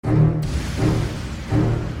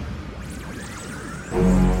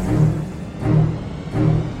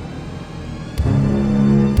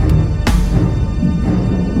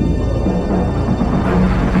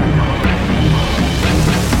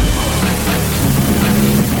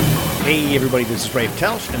Hey everybody, this is Rafe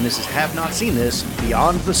Telsch, and this is Have Not Seen This,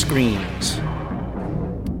 Beyond the Screens.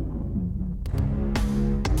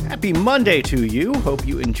 Happy Monday to you. Hope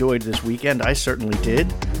you enjoyed this weekend. I certainly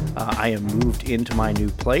did. I am moved into my new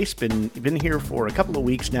place. Been here for a couple of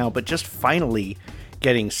weeks now, but just finally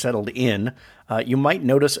getting settled in. You might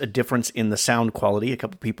notice a difference in the sound quality. A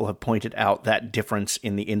couple people have pointed out that difference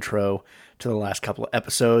in the intro to the last couple of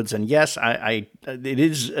episodes. And yes, it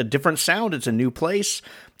is a different sound. It's a new place.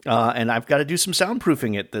 And I've got to do some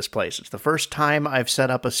soundproofing at this place. It's the first time I've set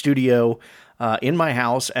up a studio in my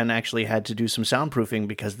house and actually had to do some soundproofing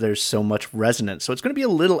because there's so much resonance. So it's going to be a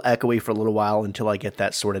little echoey for a little while until I get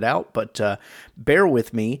that sorted out. But bear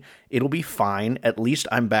with me. It'll be fine. At least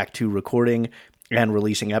I'm back to recording and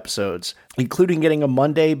releasing episodes, including getting a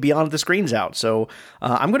Monday Beyond the Screens out. So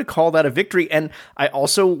I'm going to call that a victory. And I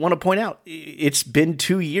also want to point out, it's been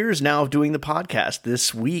 2 years now of doing the podcast.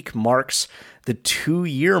 This week marks the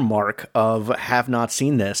 2-year mark of Have Not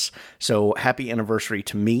Seen This. So happy anniversary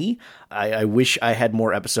to me. I wish I had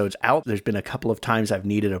more episodes out. There's been a couple of times I've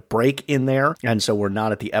needed a break in there, and so we're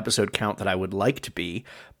not at the episode count that I would like to be.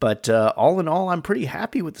 But all in all, I'm pretty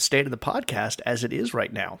happy with the state of the podcast as it is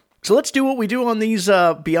right now. So let's do what we do on these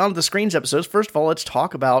Beyond the Screens episodes. First of all, let's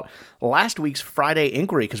talk about last week's Friday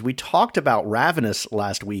Inquiry, because we talked about Ravenous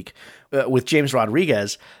last week with James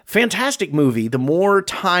Rodriguez. Fantastic movie. The more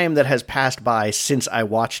time that has passed by since I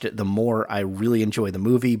watched it, the more I really enjoy the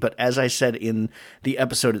movie. But as I said in the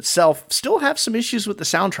episode itself, still have some issues with the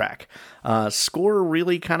soundtrack. Score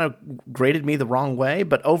really kind of graded me the wrong way,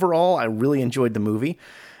 but overall, I really enjoyed the movie.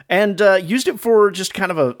 And used it for just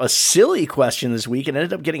kind of a silly question this week and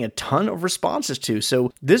ended up getting a ton of responses to.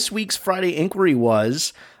 So this week's Friday Inquiry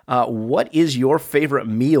was, what is your favorite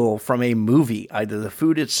meal from a movie? Either the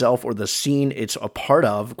food itself or the scene it's a part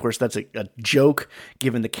of. Of course, that's a joke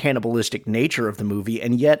given the cannibalistic nature of the movie.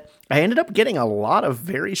 And yet I ended up getting a lot of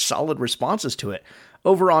very solid responses to it.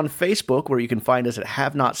 Over on Facebook, where you can find us at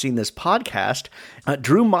Have Not Seen This Podcast,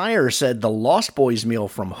 Drew Meyer said the Lost Boys meal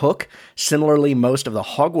from Hook. Similarly, most of the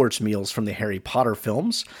Hogwarts meals from the Harry Potter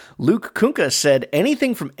films. Luke Kunka said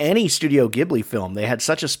anything from any Studio Ghibli film. They had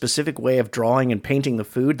such a specific way of drawing and painting the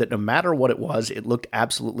food that no matter what it was, it looked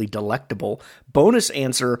absolutely delectable. Bonus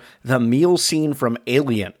answer, the meal scene from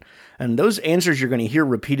Alien. And those answers you're going to hear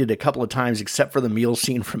repeated a couple of times, except for the meal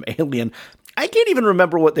scene from Alien. I can't even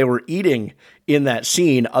remember what they were eating in that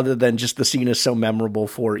scene, other than just the scene is so memorable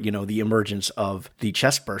for, the emergence of the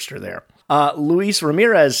chest burster there. Luis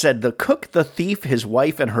Ramirez said the cook, the thief, his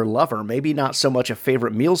wife, and her lover. Maybe not so much a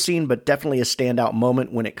favorite meal scene, but definitely a standout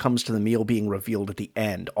moment when it comes to the meal being revealed at the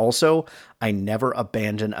end. Also, I never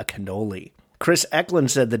abandon a cannoli. Chris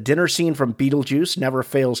Eklund said the dinner scene from Beetlejuice never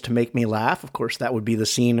fails to make me laugh. Of course, that would be the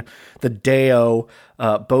scene, the Deo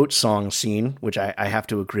boat song scene, which I have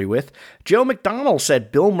to agree with. Joe McDonald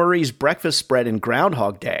said Bill Murray's breakfast spread in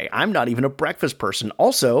Groundhog Day. I'm not even a breakfast person.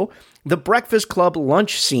 Also, the Breakfast Club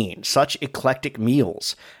lunch scene, such eclectic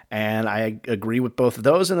meals. And I agree with both of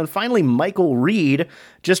those. And then finally, Michael Reed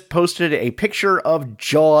just posted a picture of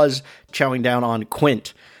Jaws chowing down on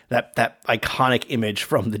Quint. That iconic image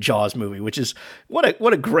from the Jaws movie, which is what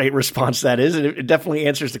a great response that is. And it definitely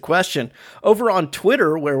answers the question. Over on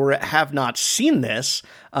Twitter, where we Have Not Seen This,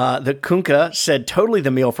 the Kunka said totally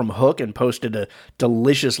the meal from Hook and posted a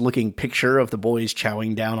delicious looking picture of the boys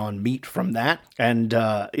chowing down on meat from that. And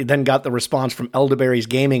then got the response from Elderberry's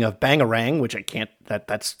Gaming of Bangarang, which I can't,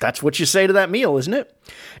 that's what you say to that meal, isn't it?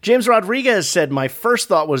 James Rodriguez said, my first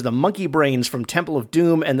thought was the monkey brains from Temple of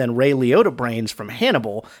Doom and then Ray Liotta brains from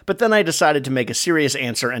Hannibal, but then I decided to make a serious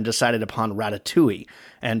answer and decided upon Ratatouille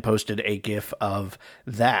and posted a gif of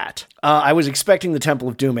that. I was expecting the Temple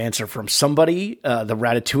of Doom answer from somebody. The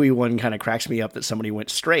Ratatouille one kind of cracks me up that somebody went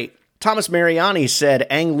straight. Thomas Mariani said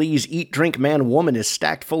Ang Lee's Eat, Drink, Man, Woman is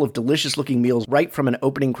stacked full of delicious-looking meals right from an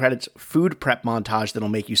opening credits food prep montage that'll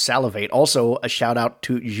make you salivate. Also, a shout-out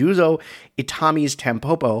to Juzo Itami's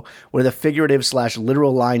Tampopo, where the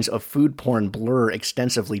figurative/literal lines of food porn blur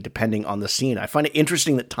extensively depending on the scene. I find it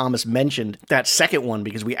interesting that Thomas mentioned that second one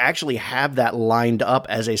because we actually have that lined up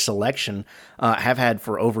as a selection, have had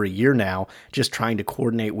for over a year now, just trying to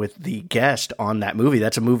coordinate with the guest on that movie.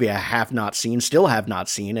 That's a movie I have not seen, still have not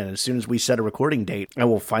seen, and as soon as we set a recording date, I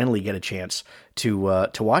will finally get a chance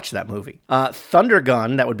to watch that movie.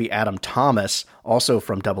 Thundergun, that would be Adam Thomas, also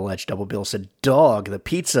from Double Edge Double Bill, said, "Dog, the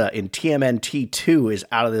pizza in TMNT 2 is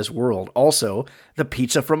out of this world. Also, the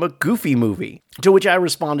pizza from a Goofy movie." To which I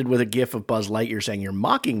responded with a gif of Buzz Lightyear saying, "You're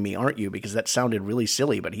mocking me, aren't you?" Because that sounded really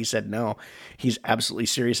silly, but he said no. He's absolutely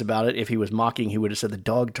serious about it. If he was mocking, he would have said the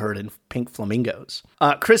dog turd in Pink Flamingos.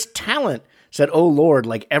 Chris Talent said, "Oh Lord,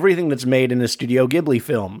 like everything that's made in a Studio Ghibli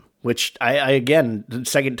film." Which, I again, the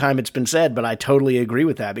second time it's been said, but I totally agree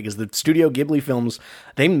with that, because the Studio Ghibli films,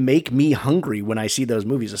 they make me hungry when I see those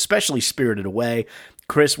movies, especially Spirited Away.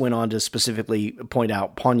 Chris went on to specifically point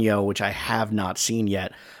out Ponyo, which I have not seen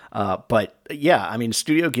yet. But yeah, I mean,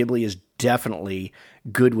 Studio Ghibli is definitely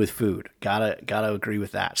good with food. Gotta agree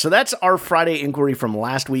with that. So that's our Friday inquiry from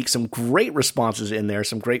last week. Some great responses in there,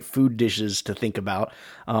 some great food dishes to think about.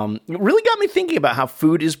 It really got me thinking about how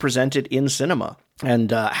food is presented in cinema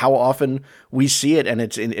and how often we see it, and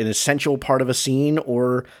it's an essential part of a scene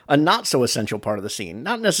or a not so essential part of the scene.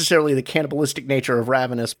 Not necessarily the cannibalistic nature of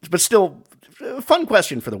Ravenous, but still a fun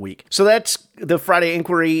question for the week. So that's the Friday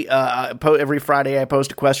inquiry. Every Friday I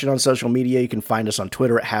post a question on social media. You can find us on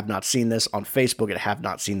Twitter at Have Not Seen This, on Facebook at Have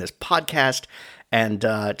Not Seen This Podcast, and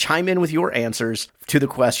chime in with your answers to the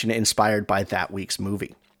question inspired by that week's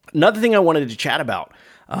movie. Another thing I wanted to chat about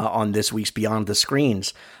on this week's Beyond the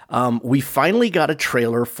Screens, we finally got a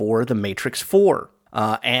trailer for The Matrix 4.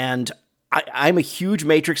 And I'm a huge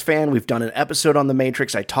Matrix fan. We've done an episode on The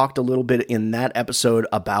Matrix. I talked a little bit in that episode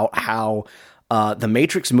about how the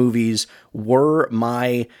Matrix movies were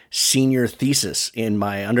my senior thesis in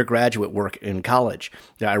my undergraduate work in college.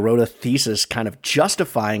 I wrote a thesis kind of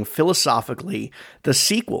justifying philosophically the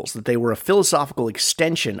sequels, that they were a philosophical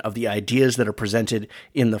extension of the ideas that are presented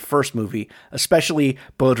in the first movie, especially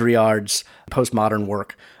Baudrillard's postmodern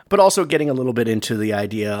work, but also getting a little bit into the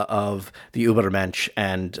idea of the Übermensch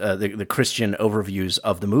and the Christian overviews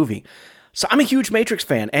of the movie. So I'm a huge Matrix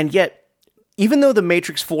fan, and yet, even though The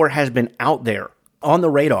Matrix 4 has been out there on the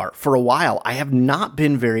radar for a while, I have not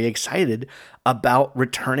been very excited about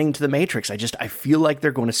returning to The Matrix. I feel like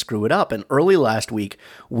they're going to screw it up. And early last week,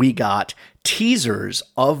 we got teasers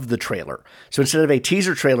of the trailer. So instead of a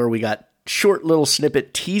teaser trailer, we got short little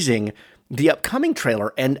snippet teasing the upcoming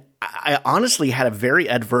trailer. And I honestly had a very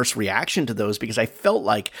adverse reaction to those, because I felt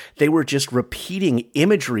like they were just repeating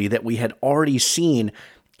imagery that we had already seen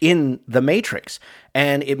in The Matrix.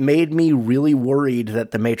 And it made me really worried that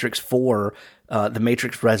The Matrix 4, The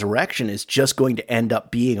Matrix Resurrection, is just going to end up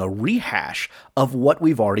being a rehash of what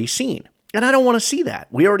we've already seen. And I don't want to see that.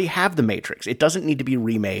 We already have The Matrix. It doesn't need to be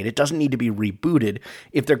remade. It doesn't need to be rebooted.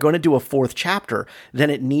 If they're going to do a fourth chapter, then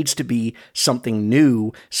it needs to be something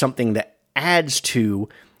new, something that adds to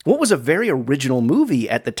what was a very original movie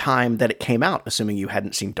at the time that it came out, assuming you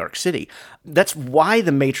hadn't seen Dark City. That's why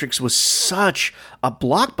The Matrix was such a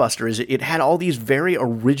blockbuster, is it had all these very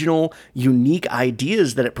original, unique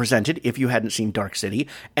ideas that it presented if you hadn't seen Dark City,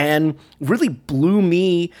 and really blew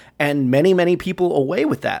me and many, many people away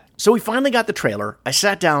with that. So we finally got the trailer. I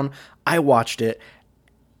sat down, I watched it,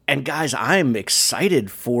 and guys, I'm excited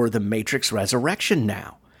for The Matrix Resurrection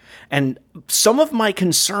now. And some of my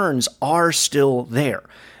concerns are still there.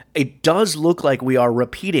 It does look like we are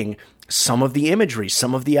repeating some of the imagery,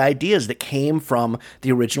 some of the ideas that came from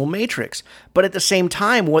the original Matrix. But at the same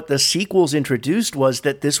time, what the sequels introduced was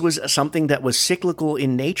that this was something that was cyclical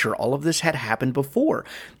in nature. All of this had happened before.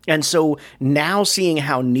 And so now seeing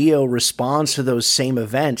how Neo responds to those same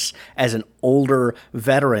events as an older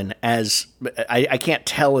veteran, as I can't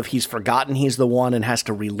tell if he's forgotten he's the one and has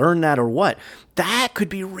to relearn that or what, that could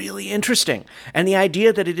be really interesting. And the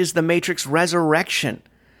idea that it is the Matrix Resurrection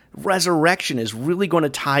is really going to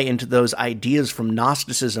tie into those ideas from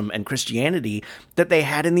Gnosticism and Christianity that they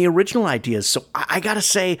had in the original ideas. So I gotta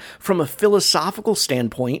say, from a philosophical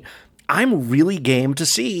standpoint, I'm really game to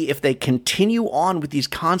see if they continue on with these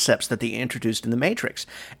concepts that they introduced in The Matrix.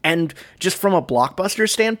 And just from a blockbuster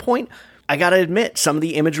standpoint, I gotta admit, some of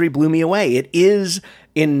the imagery blew me away. It is,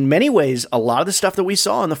 in many ways, a lot of the stuff that we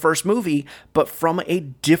saw in the first movie, but from a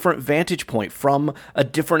different vantage point, from a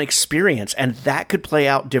different experience. And that could play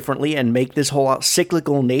out differently and make this whole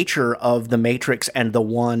cyclical nature of The Matrix and the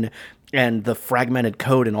One and the fragmented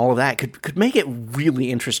code and all of that could make it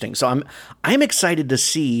really interesting. So I'm excited to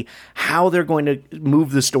see how they're going to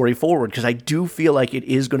move the story forward, because I do feel like it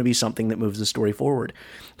is going to be something that moves the story forward.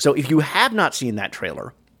 So if you have not seen that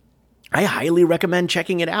trailer, I highly recommend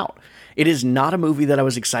checking it out. It is not a movie that I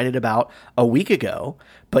was excited about a week ago,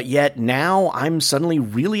 but yet now I'm suddenly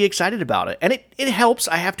really excited about it. And it helps,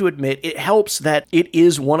 I have to admit, it helps that it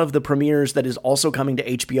is one of the premieres that is also coming to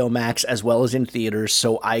HBO Max as well as in theaters,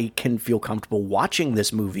 so I can feel comfortable watching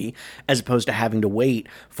this movie as opposed to having to wait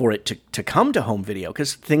for it to come to home video.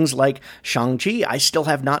 Because things like Shang-Chi I still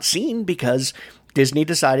have not seen because Disney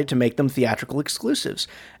decided to make them theatrical exclusives.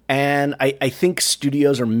 And I think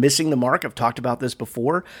studios are missing the mark. I've talked about this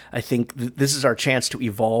before. I think this is our chance to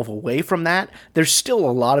evolve away from that. There's still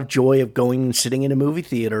a lot of joy of going and sitting in a movie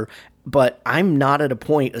theater, but I'm not at a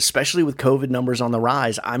point, especially with COVID numbers on the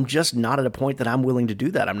rise, I'm just not at a point that I'm willing to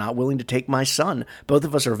do that. I'm not willing to take my son. Both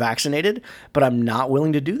of us are vaccinated, but I'm not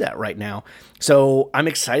willing to do that right now. So I'm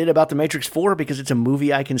excited about The Matrix 4 because it's a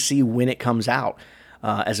movie I can see when it comes out,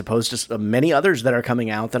 as opposed to many others that are coming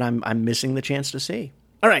out that I'm missing the chance to see.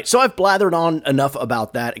 All right, so I've blathered on enough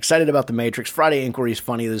about that. Excited about The Matrix. Friday Inquiry is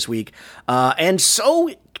funny this week. And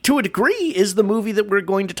so, to a degree, is the movie that we're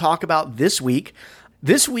going to talk about this week.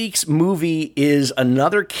 This week's movie is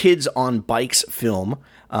another Kids on Bikes film.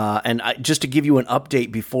 Just to give you an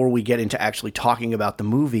update before we get into actually talking about the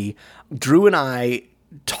movie, Drew and I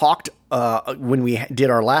talked when we did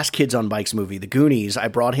our last Kids on Bikes movie, The Goonies. I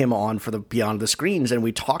brought him on for the Beyond the Screens, and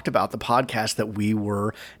we talked about the podcast that we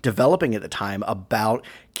were developing at the time about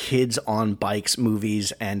Kids on Bikes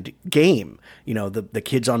movies and game, the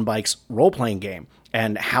Kids on Bikes role-playing game,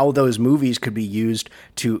 and how those movies could be used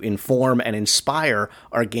to inform and inspire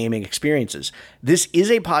our gaming experiences. This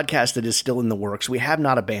is a podcast that is still in the works. We have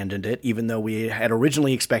not abandoned it, even though we had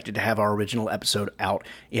originally expected to have our original episode out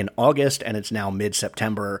in August, and it's now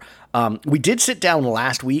mid-September. We did sit down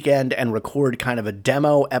last weekend and record kind of a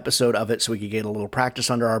demo episode of it so we could get a little practice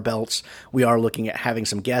under our belts. We are looking at having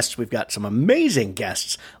some guests. We've got some amazing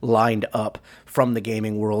guests lined up from the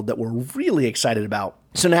gaming world that we're really excited about.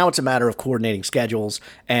 So now it's a matter of coordinating schedules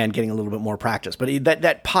and getting a little bit more practice. But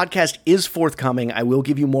that podcast is forthcoming. I will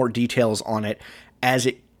give you more details on it as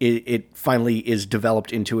it finally is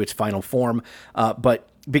developed into its final form. But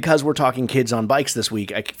because we're talking Kids on Bikes this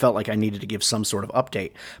week, I felt like I needed to give some sort of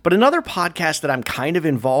update. But another podcast that I'm kind of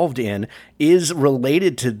involved in is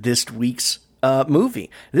related to this week's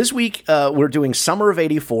movie. This week, we're doing Summer of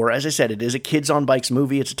 '84. As I said, it is a Kids on Bikes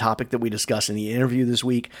movie. It's a topic that we discuss in the interview this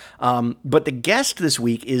week. But the guest this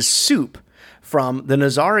week is Soup from the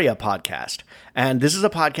Nazaria podcast. And this is a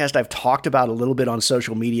podcast I've talked about a little bit on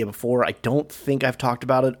social media before. I don't think I've talked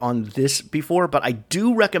about it on this before, but I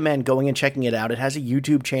do recommend going and checking it out. It has a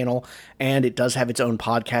YouTube channel, and it does have its own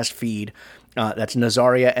podcast feed. That's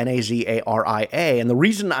Nazaria, Nazaria. And the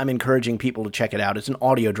reason I'm encouraging people to check it out, it's an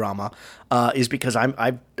audio drama, is because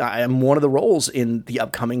I'm one of the roles in the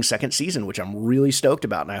upcoming second season, which I'm really stoked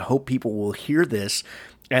about. And I hope people will hear this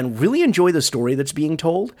and really enjoy the story that's being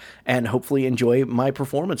told and hopefully enjoy my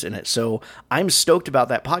performance in it. So I'm stoked about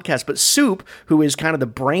that podcast. But Soup, who is kind of the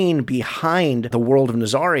brain behind the world of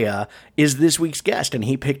Nazaria, is this week's guest. And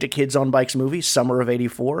he picked a Kids on Bikes movie, Summer of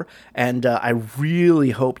 '84. And I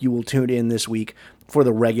really hope you will tune in this week for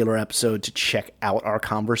the regular episode to check out our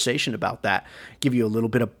conversation about that. Give you a little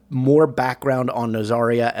bit of more background on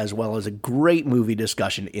Nazaria, as well as a great movie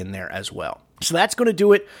discussion in there as well. So that's going to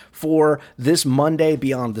do it for this Monday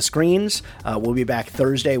Beyond the Screens. We'll be back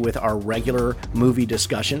Thursday with our regular movie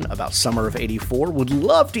discussion about Summer of '84. Would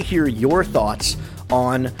love to hear your thoughts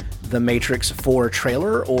on the Matrix 4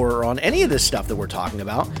 trailer or on any of this stuff that we're talking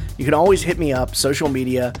about. You can always hit me up, social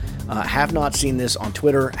media, Have Not Seen This on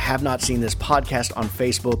Twitter, Have Not Seen This podcast on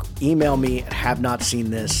Facebook. Email me at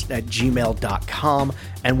havenotseenthis@gmail.com.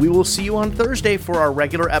 And we will see you on Thursday for our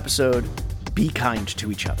regular episode. Be kind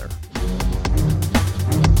to each other.